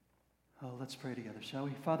Oh, let's pray together, shall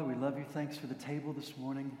we? Father, we love you. Thanks for the table this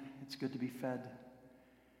morning. It's good to be fed.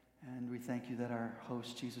 And we thank you that our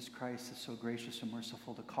host, Jesus Christ, is so gracious and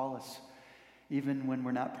merciful to call us, even when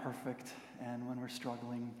we're not perfect and when we're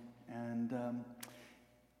struggling. And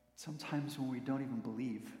sometimes when we don't even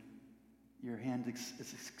believe, your hand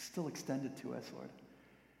is still extended to us, Lord.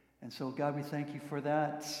 And so, God, we thank you for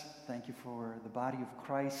that. Thank you for the body of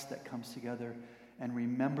Christ that comes together and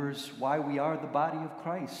remembers why we are the body of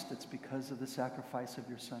Christ. It's because of the sacrifice of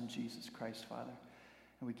your Son, Jesus Christ, Father.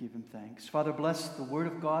 And we give him thanks. Father, bless the word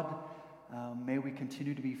of God. May we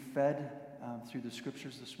continue to be fed through the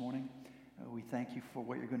scriptures this morning. We thank you for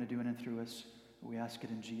what you're going to do in and through us. We ask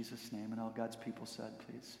it in Jesus' name. And all God's people said,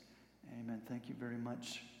 please. Amen. Thank you very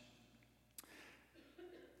much.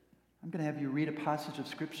 I'm going to have you read a passage of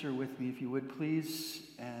scripture with me, if you would, please.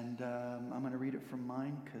 And I'm going to read it from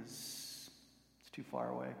mine because too far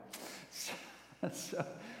away. So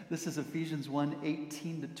this is Ephesians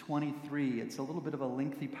 1:18-23. It's a little bit of a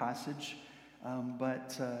lengthy passage,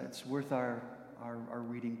 but it's worth our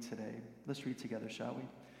reading today. Let's read together, shall we?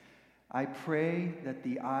 I pray that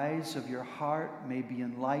the eyes of your heart may be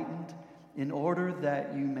enlightened, in order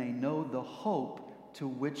that you may know the hope to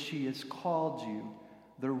which he has called you,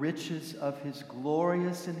 the riches of his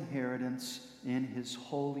glorious inheritance in his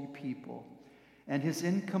holy people, and his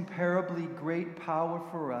incomparably great power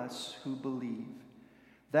for us who believe.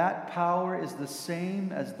 That power is the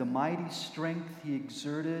same as the mighty strength he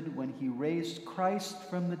exerted when he raised Christ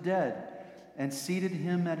from the dead and seated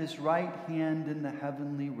him at his right hand in the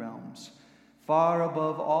heavenly realms, far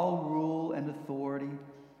above all rule and authority,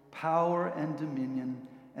 power and dominion,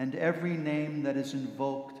 and every name that is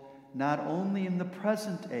invoked, not only in the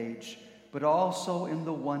present age, but also in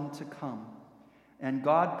the one to come. And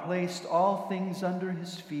God placed all things under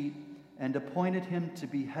his feet and appointed him to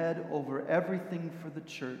be head over everything for the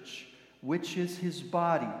church, which is his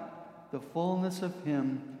body, the fullness of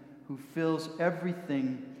him who fills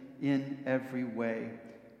everything in every way.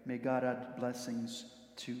 May God add blessings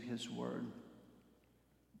to his word.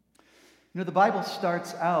 You know, the Bible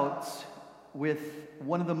starts out with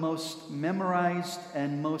one of the most memorized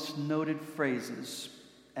and most noted phrases.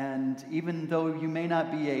 And even though you may not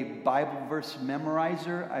be a Bible verse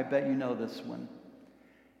memorizer, I bet you know this one.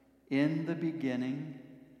 In the beginning,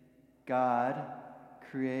 God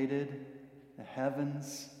created the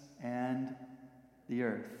heavens and the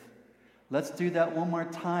earth. Let's do that one more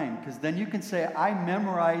time, because then you can say, I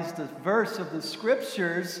memorized a verse of the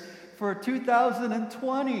scriptures for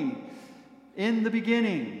 2020. In the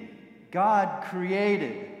beginning, God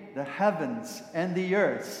created the heavens and the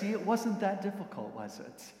earth. See, it wasn't that difficult, was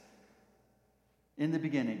it? In the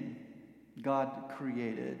beginning, God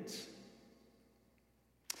created.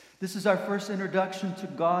 This is our first introduction to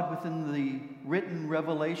God within the written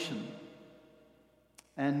revelation,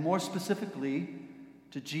 and more specifically,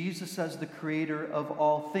 to Jesus as the creator of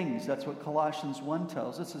all things. That's what Colossians 1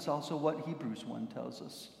 tells us. It's also what Hebrews 1 tells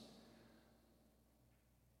us.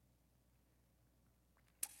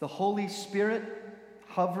 The Holy Spirit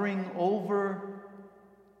hovering over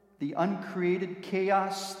the uncreated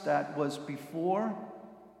chaos that was before.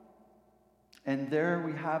 And there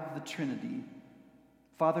we have the Trinity.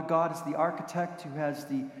 Father God is the architect who has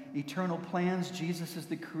the eternal plans. Jesus is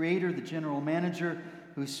the creator, the general manager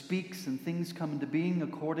who speaks and things come into being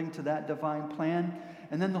according to that divine plan.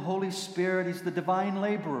 And then the Holy Spirit is the divine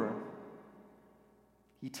laborer.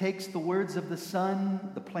 He takes the words of the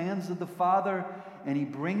Son, the plans of the Father, and he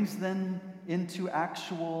brings them into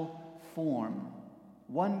actual form.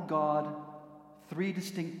 One God, three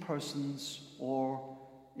distinct persons, or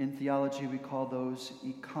in theology we call those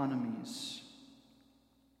economies.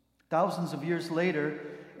 Thousands of years later,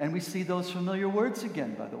 and we see those familiar words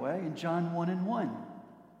again, by the way, in John 1:1.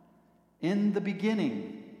 In the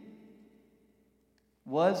beginning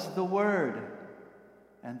was the Word,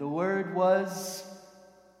 and the Word was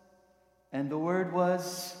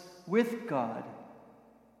with God.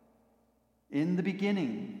 In the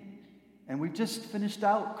beginning. And we've just finished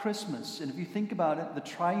out Christmas. And if you think about it, the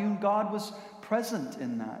triune God was present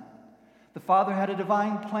in that. The Father had a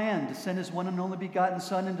divine plan to send his one and only begotten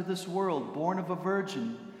Son into this world, born of a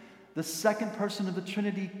virgin. The second person of the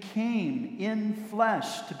Trinity came in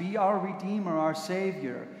flesh to be our Redeemer, our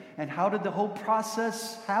Savior. And how did the whole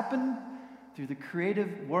process happen? Through the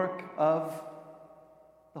creative work of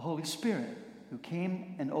the Holy Spirit, who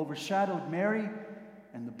came and overshadowed Mary,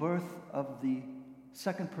 and the birth of the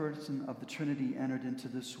second person of the Trinity entered into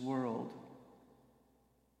this world.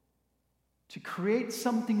 To create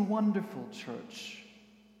something wonderful, church.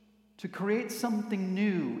 To create something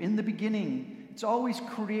new. In the beginning, it's always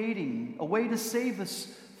creating a way to save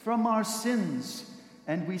us from our sins,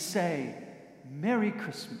 and we say, Merry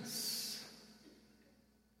Christmas.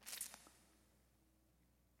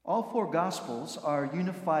 All four Gospels are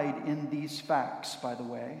unified in these facts, by the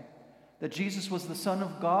way, that Jesus was the Son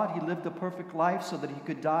of God. He lived a perfect life so that he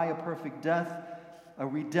could die a perfect death, a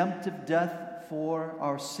redemptive death for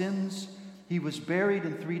our sins. He was buried,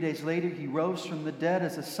 and 3 days later he rose from the dead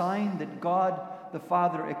as a sign that God the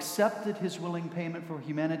Father accepted his willing payment for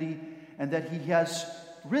humanity and that he has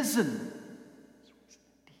risen.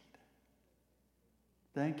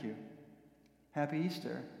 Thank you. Happy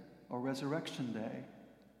Easter, or Resurrection Day.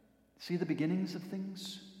 See the beginnings of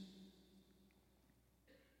things?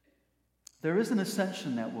 There is an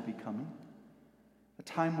ascension that will be coming, a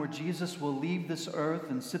time where Jesus will leave this earth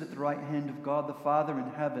and sit at the right hand of God the Father in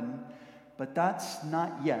heaven, but that's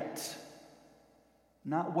not yet,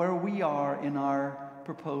 not where we are in our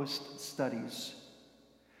proposed studies.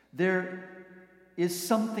 There is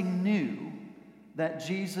something new that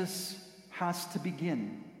Jesus has to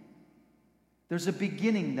begin. There's a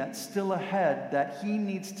beginning that's still ahead that he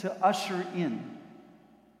needs to usher in.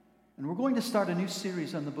 And we're going to start a new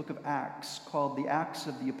series on the book of Acts called The Acts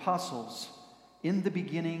of the Apostles. In the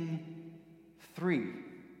beginning, 3.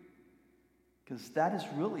 Because that is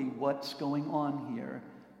really what's going on here.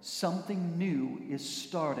 Something new is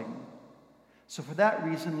starting. So for that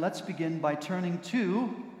reason, let's begin by turning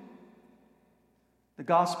to the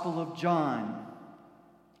Gospel of John.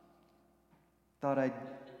 Thought I'd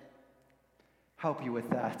help you with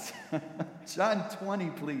that. John 20,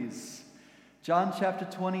 please. John chapter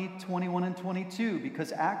 20, 21, and 22,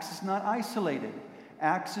 because Acts is not isolated.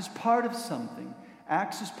 Acts is part of something.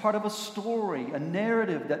 Acts is part of a story, a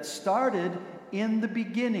narrative that started in the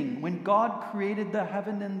beginning when God created the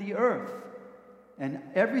heaven and the earth. And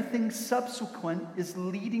everything subsequent is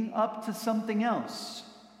leading up to something else.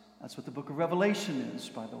 That's what the book of Revelation is,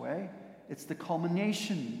 by the way. It's the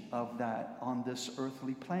culmination of that on this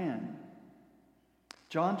earthly plan.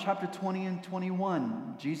 John chapter 20 and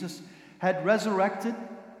 21. Jesus had resurrected.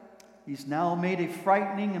 He's now made a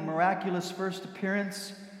frightening and miraculous first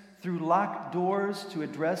appearance through locked doors to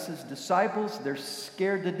address his disciples. They're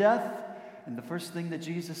scared to death. And the first thing that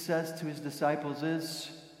Jesus says to his disciples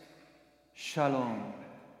is, Shalom.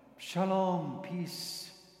 Shalom,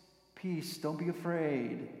 peace. Peace, don't be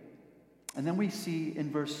afraid. And then we see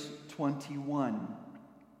in verse 21,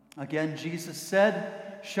 again, Jesus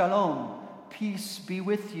said, Shalom, peace be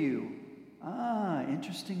with you.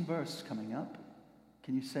 Interesting verse coming up.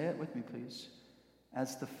 Can you say it with me, please?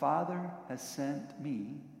 As the Father has sent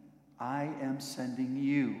me, I am sending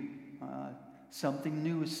you. Something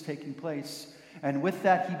new is taking place. And with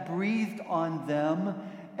that, he breathed on them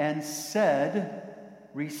and said,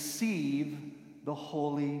 receive the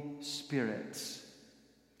Holy Spirit.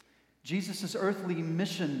 Jesus' earthly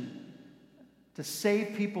mission to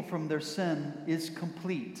save people from their sin is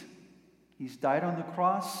complete. He's died on the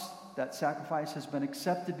cross. That sacrifice has been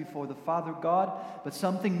accepted before the Father God, but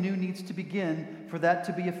something new needs to begin for that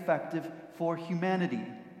to be effective for humanity.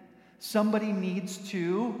 Somebody needs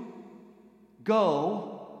to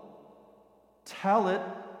go tell it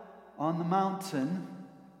on the mountain,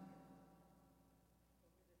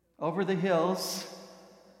 over the hills,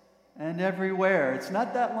 and everywhere. It's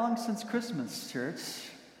not that long since Christmas, church.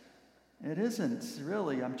 It isn't,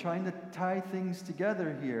 really. I'm trying to tie things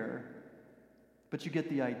together here. But you get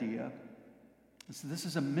the idea. So this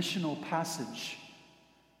is a missional passage.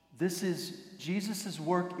 This is, Jesus'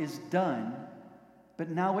 work is done, but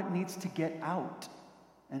now it needs to get out.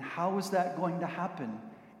 And how is that going to happen?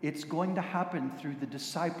 It's going to happen through the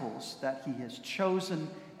disciples that he has chosen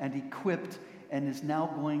and equipped and is now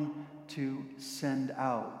going to send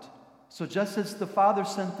out. So just as the Father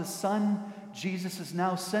sent the Son, Jesus is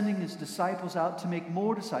now sending his disciples out to make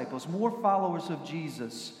more disciples, more followers of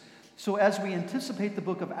Jesus. So as we anticipate the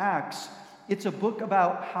book of Acts, it's a book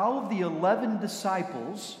about how the 11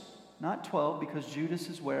 disciples, not 12 because Judas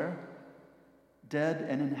is where? Dead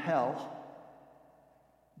and in hell.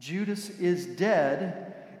 Judas is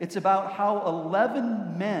dead. It's about how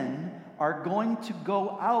 11 men are going to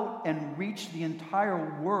go out and reach the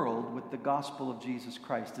entire world with the gospel of Jesus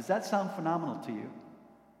Christ. Does that sound phenomenal to you?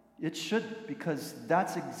 It should, because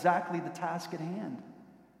that's exactly the task at hand.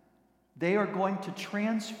 They are going to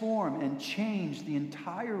transform and change the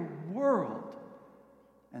entire world.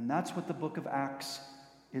 And that's what the book of Acts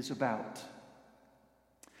is about.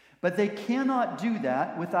 But they cannot do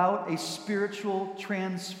that without a spiritual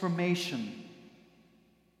transformation.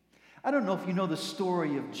 I don't know if you know the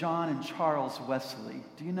story of John and Charles Wesley.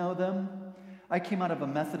 Do you know them? I came out of a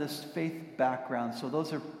Methodist faith background, so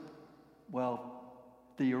those are, well,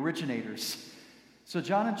 the originators. So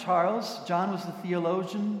John and Charles, John was the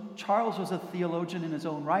theologian. Charles was a theologian in his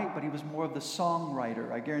own right, but he was more of the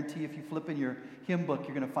songwriter. I guarantee if you flip in your hymn book,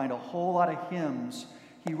 you're going to find a whole lot of hymns.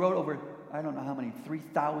 He wrote over, I don't know how many,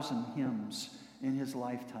 3,000 hymns in his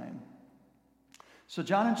lifetime. So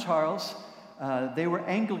John and Charles, they were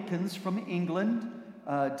Anglicans from England,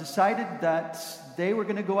 decided that they were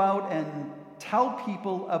going to go out and tell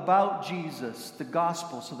people about Jesus, the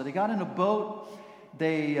gospel. So they got in a boat.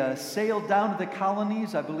 They sailed down to the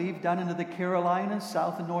colonies, I believe, down into the Carolinas,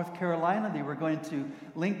 South and North Carolina. They were going to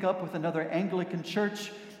link up with another Anglican church,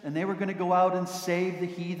 and they were going to go out and save the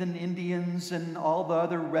heathen Indians and all the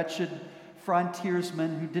other wretched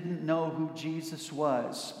frontiersmen who didn't know who Jesus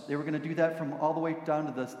was. They were going to do that from all the way down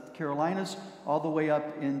to the Carolinas, all the way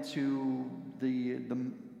up into the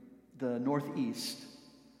Northeast.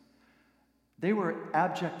 They were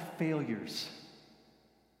abject failures.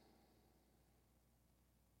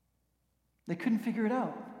 They couldn't figure it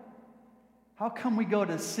out. How come we go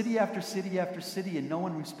to city after city after city and no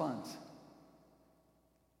one responds?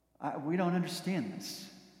 We don't understand this.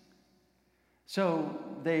 So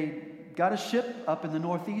they got a ship up in the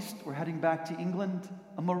Northeast. We're heading back to England.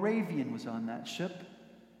 A Moravian was on that ship.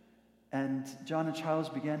 And John and Charles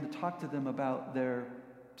began to talk to them about their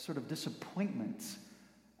sort of disappointments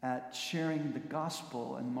at sharing the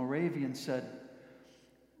gospel. And Moravian said,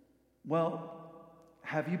 well,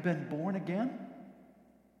 have you been born again?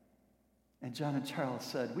 And John and Charles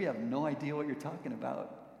said, we have no idea what you're talking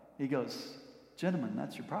about. He goes, gentlemen,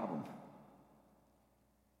 that's your problem.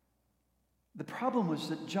 The problem was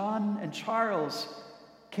that John and Charles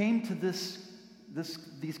came to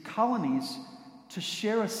these colonies to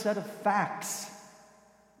share a set of facts.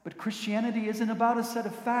 But Christianity isn't about a set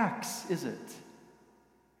of facts, is it?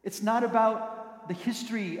 It's not about the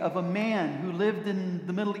history of a man who lived in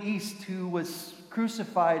the Middle East who was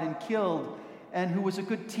crucified and killed and who was a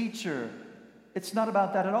good teacher. It's not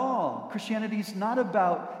about that at all. Christianity is not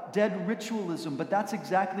about dead ritualism, but that's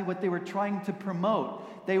exactly what they were trying to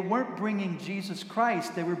promote. They weren't bringing Jesus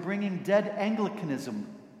Christ. They were bringing dead Anglicanism.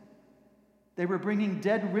 They were bringing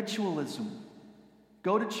dead ritualism.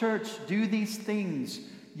 Go to church, do these things.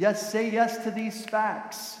 Yes, say yes to these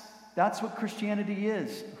facts. That's what Christianity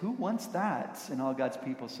is. Who wants that? And all God's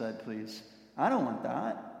people said, please. I don't want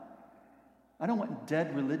that. I don't want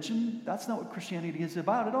dead religion. That's not what Christianity is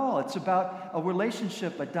about at all. It's about a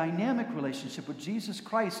relationship, a dynamic relationship with Jesus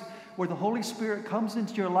Christ, where the Holy Spirit comes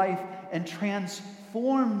into your life and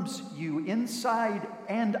transforms you inside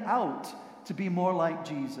and out to be more like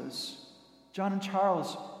Jesus. John and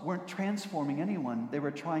Charles weren't transforming anyone. They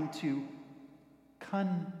were trying to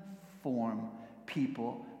conform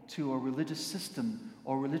people to a religious system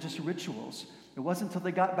or religious rituals. It wasn't until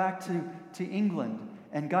they got back to England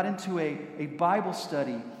and got into a Bible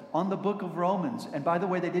study on the book of Romans. And by the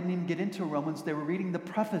way, they didn't even get into Romans. They were reading the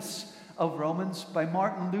preface of Romans by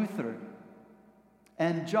Martin Luther.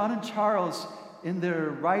 And John and Charles, in their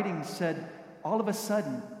writing, said, all of a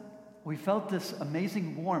sudden, we felt this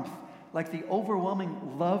amazing warmth, like the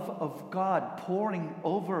overwhelming love of God pouring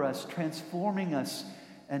over us, transforming us.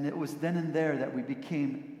 And it was then and there that we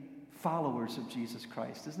became followers of Jesus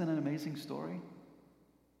Christ. Isn't that an amazing story?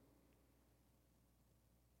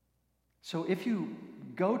 So if you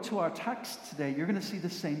go to our text today, you're going to see the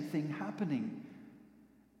same thing happening.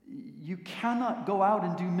 You cannot go out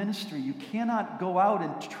and do ministry. You cannot go out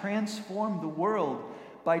and transform the world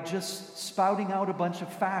by just spouting out a bunch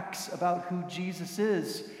of facts about who Jesus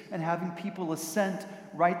is and having people assent,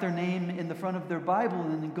 write their name in the front of their Bible,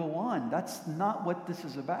 and then go on. That's not what this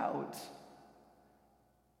is about.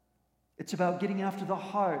 It's about getting after the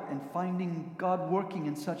heart and finding God working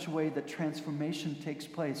in such a way that transformation takes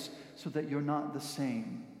place so that you're not the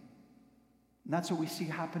same. And that's what we see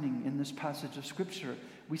happening in this passage of Scripture.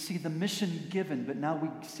 We see the mission given, but now we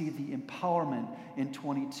see the empowerment in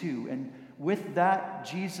 22. And with that,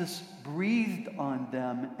 Jesus breathed on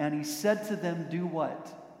them, and he said to them, do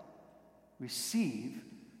what? Receive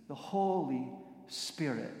the Holy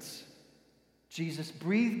Spirit. Jesus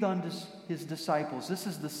breathed on his disciples. This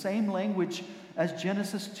is the same language as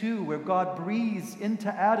Genesis 2, where God breathes into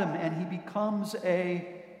Adam and he becomes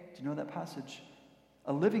do you know that passage?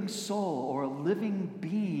 A living soul or a living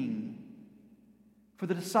being. For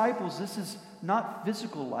the disciples, this is not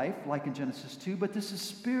physical life like in Genesis 2, but this is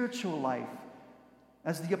spiritual life.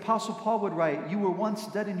 As the Apostle Paul would write, you were once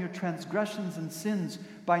dead in your transgressions and sins,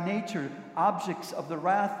 by nature, objects of the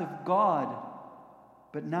wrath of God.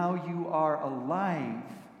 But now you are alive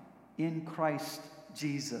in Christ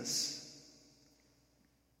Jesus.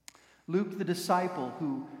 Luke, the disciple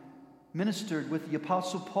who ministered with the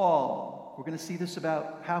Apostle Paul, We're going to see this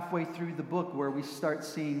about halfway through the book, where we start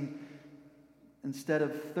seeing, instead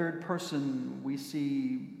of third person, we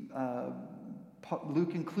see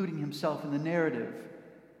Luke including himself in the narrative.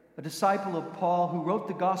 A disciple of Paul who wrote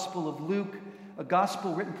the Gospel of Luke, a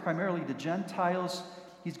gospel written primarily to Gentiles.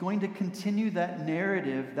 He's going to continue that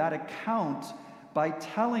narrative, that account, by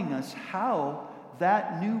telling us how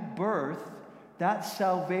that new birth, that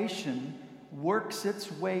salvation, works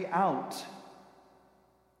its way out.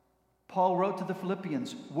 Paul wrote to the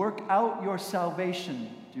Philippians, work out your salvation.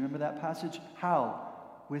 Do you remember that passage? How?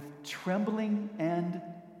 With trembling and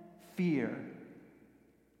fear.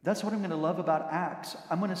 That's what I'm going to love about Acts.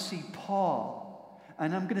 I'm going to see Paul,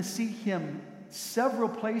 and I'm going to see him several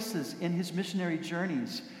places in his missionary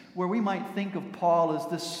journeys where we might think of Paul as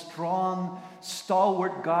this strong,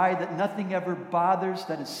 stalwart guy that nothing ever bothers.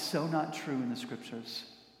 That is so not true in the Scriptures.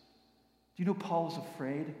 Do you know Paul was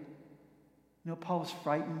afraid? You know Paul was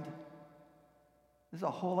frightened? There's a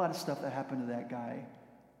whole lot of stuff that happened to that guy.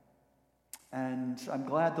 And I'm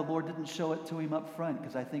glad the Lord didn't show it to him up front,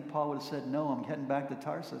 because I think Paul would have said, no, I'm heading back to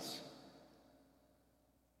Tarsus.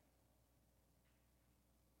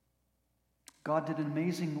 God did an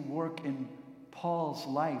amazing work in Paul's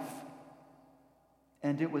life.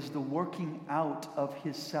 And it was the working out of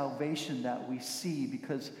his salvation that we see,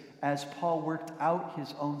 because as Paul worked out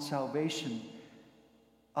his own salvation,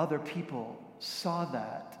 other people saw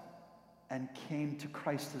that and came to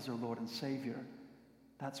Christ as their Lord and Savior.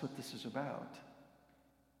 That's what this is about.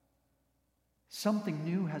 Something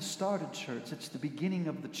new has started, church. It's the beginning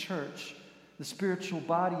of the church, the spiritual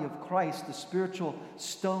body of Christ, the spiritual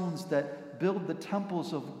stones that build the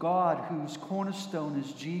temples of God, whose cornerstone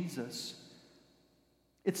is Jesus.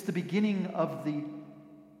 It's the beginning of the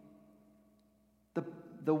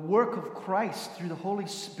work of Christ through the Holy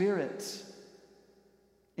Spirit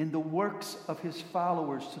in the works of his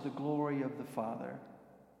followers to the glory of the Father.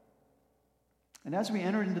 And as we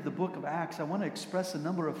enter into the book of Acts, I want to express a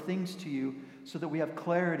number of things to you so that we have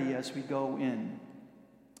clarity as we go in.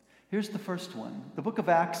 Here's the first one. The book of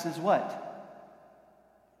Acts is what?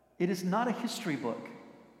 It is not a history book.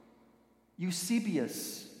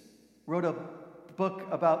 Eusebius wrote a book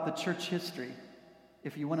about the church history.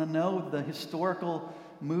 If you want to know the historical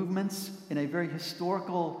movements in a very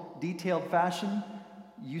historical, detailed fashion,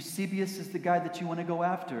 Eusebius is the guy that you want to go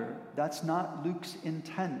after. That's not Luke's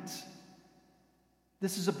intent.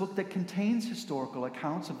 This is a book that contains historical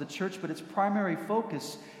accounts of the church, but its primary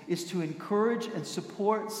focus is to encourage and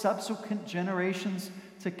support subsequent generations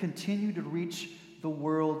to continue to reach the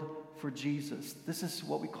world for Jesus. This is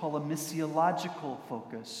what we call a missiological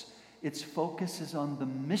focus. Its focus is on the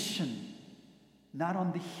mission, not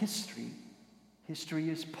on the history. History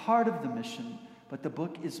is part of the mission, but the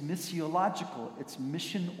book is missiological. It's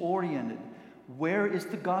mission-oriented. Where is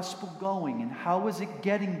the gospel going, and how is it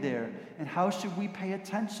getting there, and how should we pay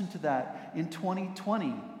attention to that in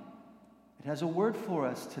 2020? It has a word for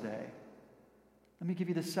us today. Let me give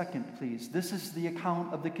you the second, please. This is the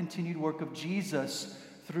account of the continued work of Jesus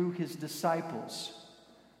through his disciples.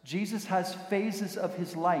 Jesus has phases of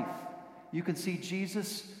his life. You can see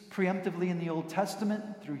Jesus preemptively in the Old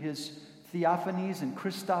Testament through his theophanies and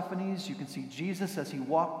Christophanies. You can see Jesus as he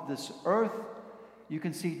walked this earth. You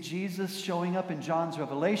can see Jesus showing up in John's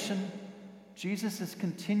Revelation. Jesus is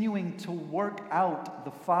continuing to work out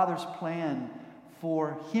the Father's plan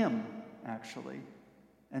for him, actually.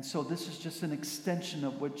 And so this is just an extension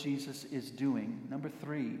of what Jesus is doing. Number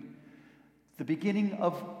 3, the beginning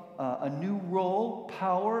of a new role,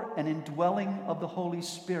 power, and indwelling of the Holy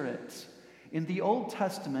Spirit. In the Old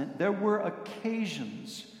Testament, there were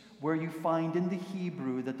occasions where you find in the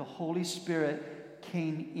Hebrew that the Holy Spirit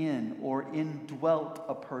came in or indwelt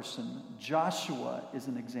a person. Joshua is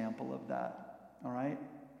an example of that, all right?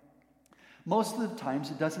 Most of the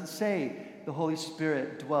times it doesn't say the Holy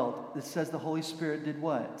Spirit dwelt. It says the Holy Spirit did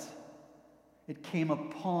what? It came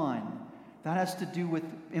upon. That has to do with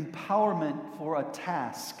empowerment for a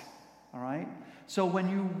task, all right? So when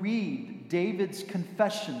you read David's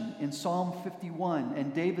confession in Psalm 51,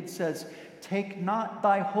 and David says, "Take not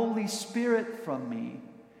thy Holy Spirit from me,"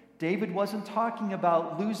 David wasn't talking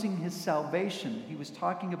about losing his salvation. He was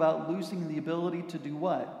talking about losing the ability to do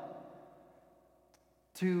what?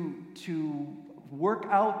 To work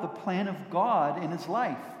out the plan of God in his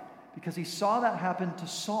life, because he saw that happen to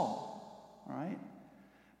Saul, all right?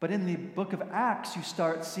 But in the book of Acts, you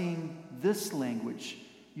start seeing this language.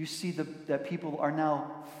 You see that people are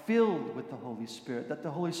now filled with the Holy Spirit, that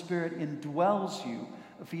the Holy Spirit indwells you.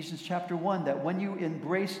 Ephesians chapter 1, that when you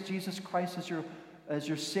embrace Jesus Christ as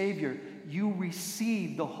your Savior, you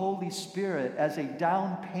receive the Holy Spirit as a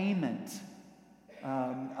down payment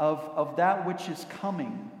of that which is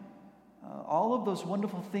coming. All of those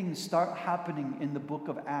wonderful things start happening in the book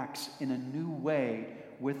of Acts in a new way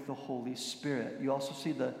with the Holy Spirit. You also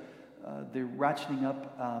see the ratcheting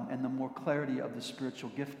up and the more clarity of the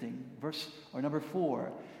spiritual gifting. Number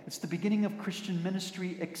 4, it's the beginning of Christian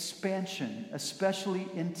ministry expansion, especially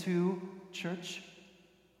into, church,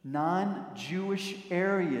 non-Jewish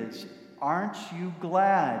areas. Aren't you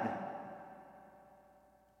glad?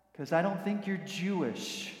 Because I don't think you're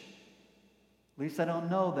Jewish. At least I don't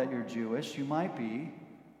know that you're Jewish. You might be,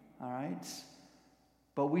 all right?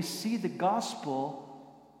 But we see the gospel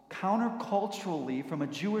counterculturally from a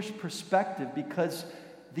Jewish perspective, because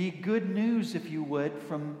the good news, if you would,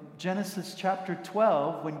 from Genesis chapter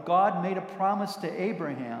 12, when God made a promise to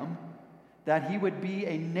Abraham that he would be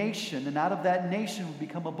a nation, and out of that nation would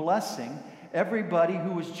become a blessing, everybody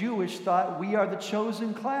who was Jewish thought, we are the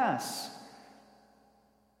chosen class.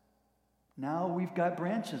 Now we've got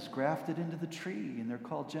branches grafted into the tree, and they're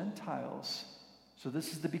called Gentiles. So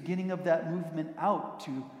this is the beginning of that movement out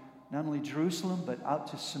to not only Jerusalem, but out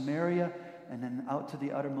to Samaria, and then out to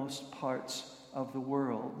the uttermost parts of the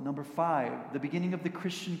world. Number 5, the beginning of the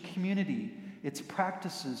Christian community, its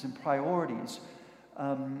practices and priorities.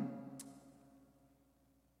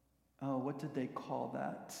 What did they call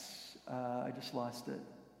that? I just lost it.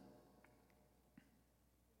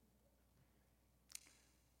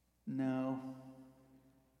 No.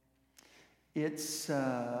 It's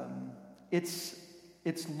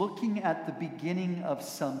looking at the beginning of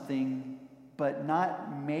something, but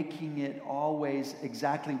not making it always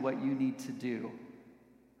exactly what you need to do.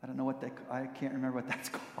 I don't know I can't remember what that's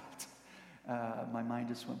called. My mind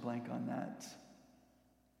just went blank on that.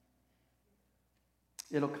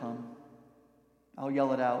 It'll come. I'll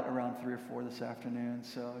yell it out around 3 or 4 this afternoon,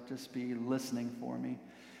 so just be listening for me.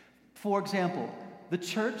 For example, the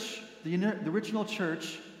church, the original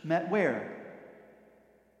church, met where?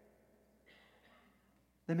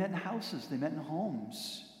 They met in houses. They met in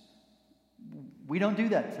homes. We don't do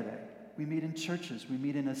that today. We meet in churches. We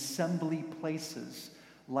meet in assembly places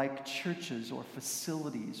like churches or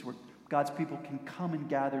facilities where God's people can come and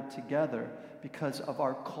gather together because of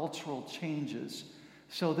our cultural changes.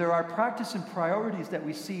 So there are practice and priorities that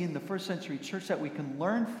we see in the first century church that we can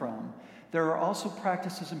learn from. There are also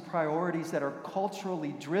practices and priorities that are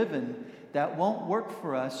culturally driven that won't work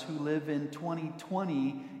for us who live in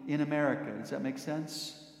 2020 in America. Does that make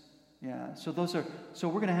sense? Yeah. So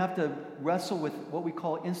we're going to have to wrestle with what we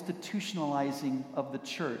call institutionalizing of the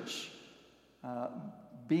church.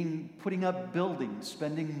 Putting up buildings,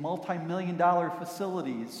 spending multi-million-dollar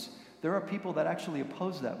facilities. There are people that actually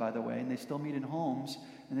oppose that, by the way, and they still meet in homes,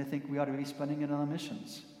 and they think we ought to be spending it on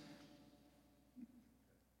missions.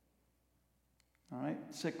 All right,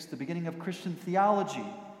 6, the beginning of Christian theology,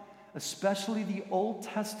 especially the Old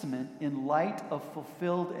Testament in light of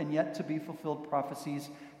fulfilled and yet to be fulfilled prophecies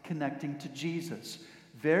connecting to Jesus.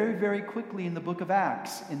 Very, very quickly in the book of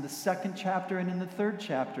Acts, in the 2nd chapter and in the 3rd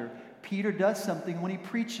chapter, Peter does something when he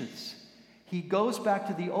preaches. He goes back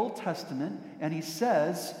to the Old Testament and he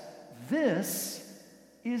says, this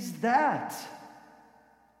is that.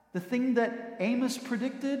 The thing that Amos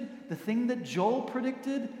predicted, the thing that Joel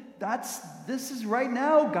predicted, this is right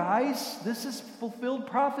now, guys. This is fulfilled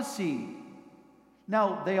prophecy.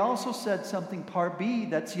 Now, they also said something, part B,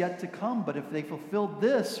 that's yet to come. But if they fulfilled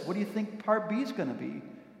this, what do you think part B is going to be?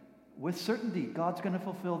 With certainty, God's going to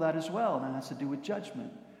fulfill that as well. And that has to do with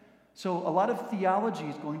judgment. So a lot of theology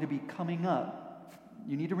is going to be coming up.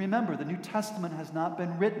 You need to remember, the New Testament has not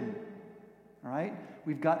been written. All right?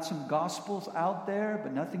 We've got some gospels out there,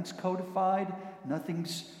 but nothing's codified.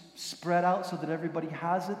 Nothing's spread out so that everybody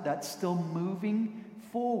has it. That's still moving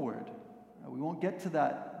forward. We won't get to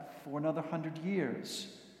that for another 100 years.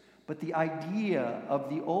 But the idea of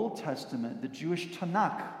the Old Testament, the Jewish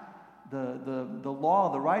Tanakh, the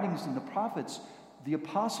law, the writings, and the prophets, the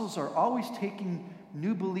apostles are always taking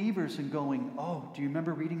new believers and going, oh, do you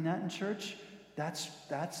remember reading that in church? That's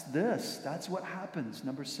this. That's what happens.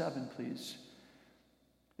 Number 7, please.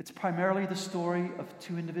 It's primarily the story of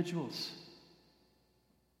 2 individuals.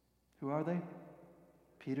 Who are they?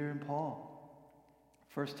 Peter and Paul.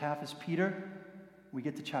 First half is Peter. We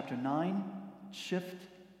get to chapter 9, shift,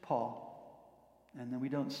 Paul. And then we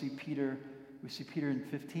don't see Peter. We see Peter in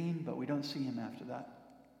 15, but we don't see him after that.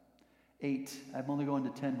 8, I'm only going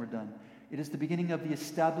to 10, we're done. It is the beginning of the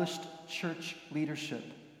established church leadership.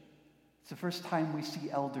 It's the first time we see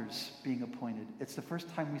elders being appointed. It's the first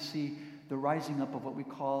time we see the rising up of what we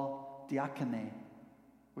call diakone,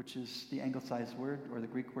 which is the anglicized word or the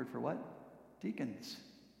Greek word for what? Deacons.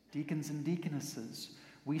 Deacons and deaconesses.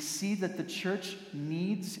 We see that the church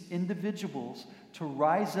needs individuals to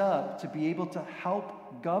rise up to be able to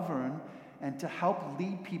help govern and to help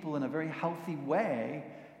lead people in a very healthy way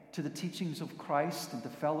to the teachings of Christ and to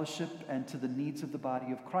fellowship and to the needs of the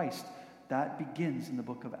body of Christ. That begins in the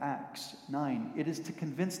book of Acts 9. It is to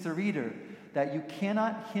convince the reader that you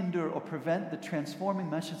cannot hinder or prevent the transforming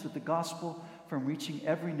message of the gospel from reaching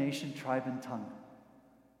every nation, tribe, and tongue.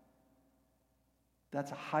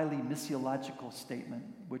 That's a highly missiological statement,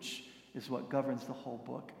 which is what governs the whole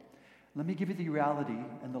book. Let me give you the reality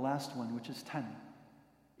and the last one, which is 10.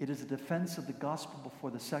 It is a defense of the gospel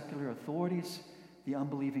before the secular authorities, the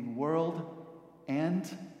unbelieving world, and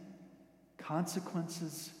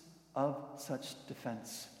consequences of such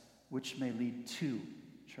defense, which may lead to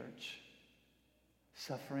church,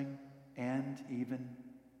 suffering, and even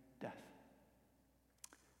death.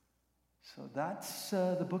 So that's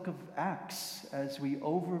the book of Acts as we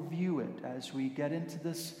overview it, as we get into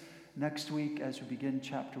this next week, as we begin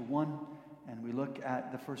chapter 1, and we look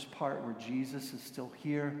at the first part where Jesus is still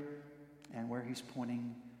here and where he's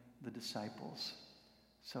pointing the disciples.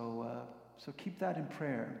 So keep that in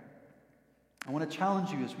prayer. I want to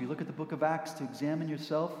challenge you as we look at the book of Acts to examine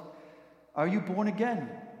yourself. Are you born again?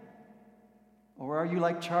 Or are you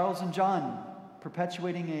like Charles and John,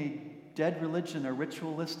 perpetuating a dead religion, a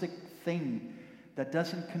ritualistic thing that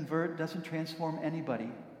doesn't convert, doesn't transform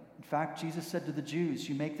anybody? In fact, Jesus said to the Jews,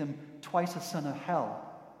 you make them twice a son of hell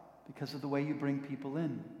because of the way you bring people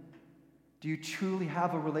in. Do you truly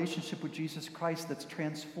have a relationship with Jesus Christ that's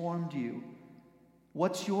transformed you?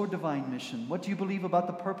 What's your divine mission? What do you believe about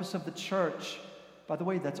the purpose of the church? By the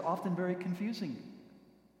way, that's often very confusing.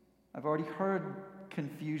 I've already heard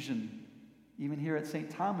confusion, even here at St.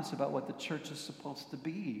 Thomas, about what the church is supposed to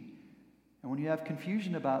be. And when you have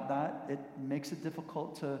confusion about that, it makes it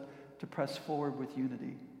difficult to press forward with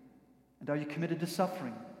unity. And are you committed to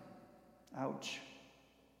suffering? Ouch.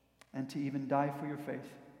 And to even die for your faith?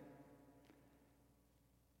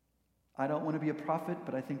 I don't want to be a prophet,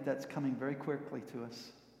 but I think that's coming very quickly to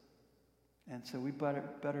us. And so we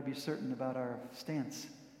better be certain about our stance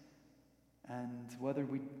and whether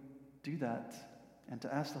we do that, and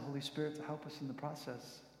to ask the Holy Spirit to help us in the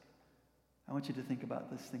process. I want you to think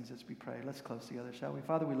about these things as we pray. Let's close together, shall we?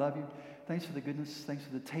 Father, we love you. Thanks for the goodness. Thanks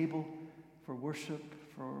for the table, for worship,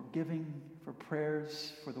 for giving, for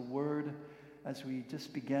prayers, for the word. As we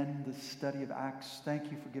just began the study of Acts,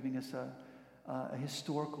 thank you for giving us a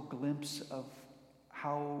historical glimpse of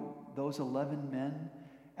how those 11 men,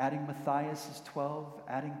 adding Matthias is 12,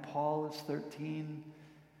 adding Paul is 13,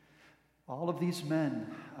 all of these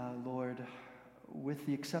men, Lord, with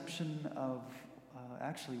the exception of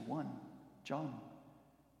actually one, John,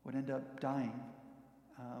 would end up dying.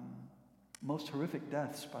 Most horrific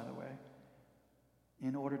deaths, by the way,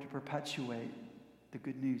 in order to perpetuate the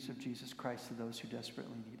good news of Jesus Christ to those who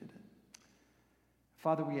desperately needed it.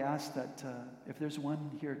 Father, we ask that if there's one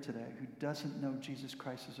here today who doesn't know Jesus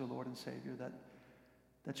Christ as their Lord and Savior,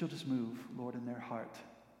 that you'll just move, Lord, in their heart.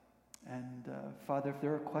 And Father, if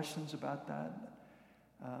there are questions about that,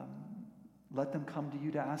 let them come to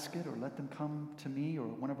you to ask it, or let them come to me or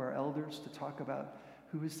one of our elders to talk about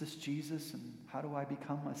who is this Jesus and how do I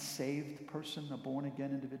become a saved person, a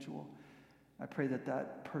born-again individual. I pray that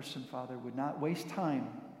that person, Father, would not waste time.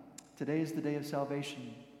 Today is the day of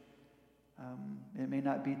salvation. It may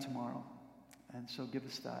not be tomorrow. And so give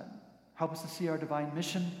us that. Help us to see our divine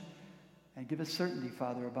mission and give us certainty,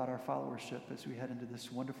 Father, about our followership as we head into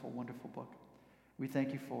this wonderful, wonderful book. We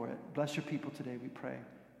thank you for it. Bless your people today, we pray.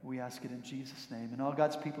 We ask it in Jesus' name. And all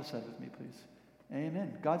God's people said with me, please.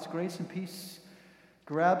 Amen. God's grace and peace.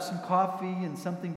 Grab some coffee and something